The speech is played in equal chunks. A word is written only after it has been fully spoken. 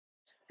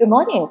Good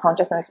morning,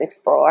 Consciousness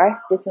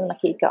Explorer. This is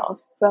Makiko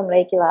from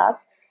Reiki Lab.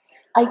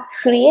 I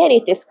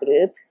created this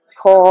group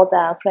called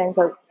Friends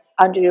of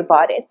Andrew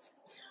Bartzis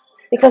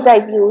because I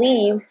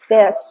believe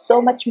there's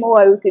so much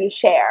more we could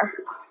share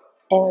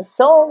and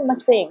so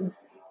much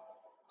things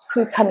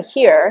who come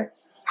here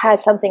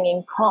has something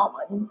in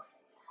common.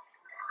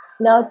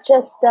 Not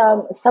just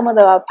some of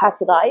our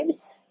past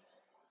lives,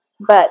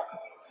 but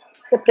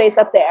the place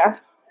up there.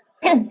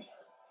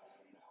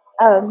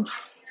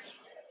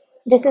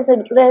 This is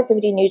a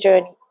relatively new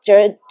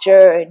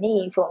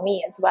journey for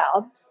me as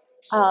well.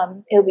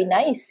 It would be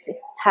nice to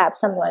have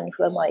someone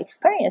who has more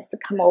experience to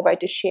come over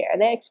to share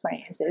their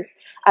experiences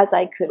as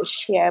I could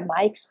share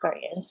my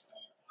experience.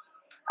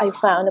 I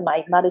found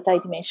my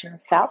multidimensional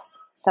self.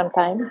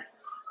 Sometimes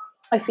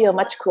I feel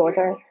much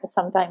closer, but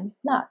sometimes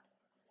not.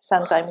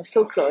 Sometimes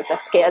so close that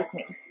scares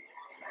me.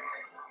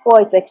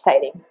 Or it's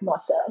exciting, more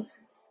so.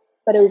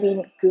 But it would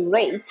be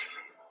great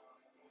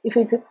if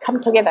we could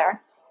come together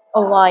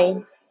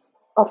online,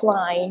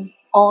 offline,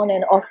 on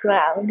and off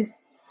ground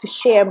to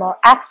share more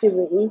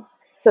actively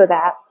so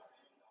that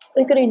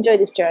we could enjoy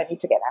this journey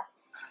together.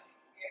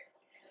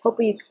 Hope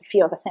you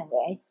feel the same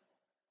way.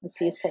 We'll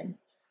see you soon.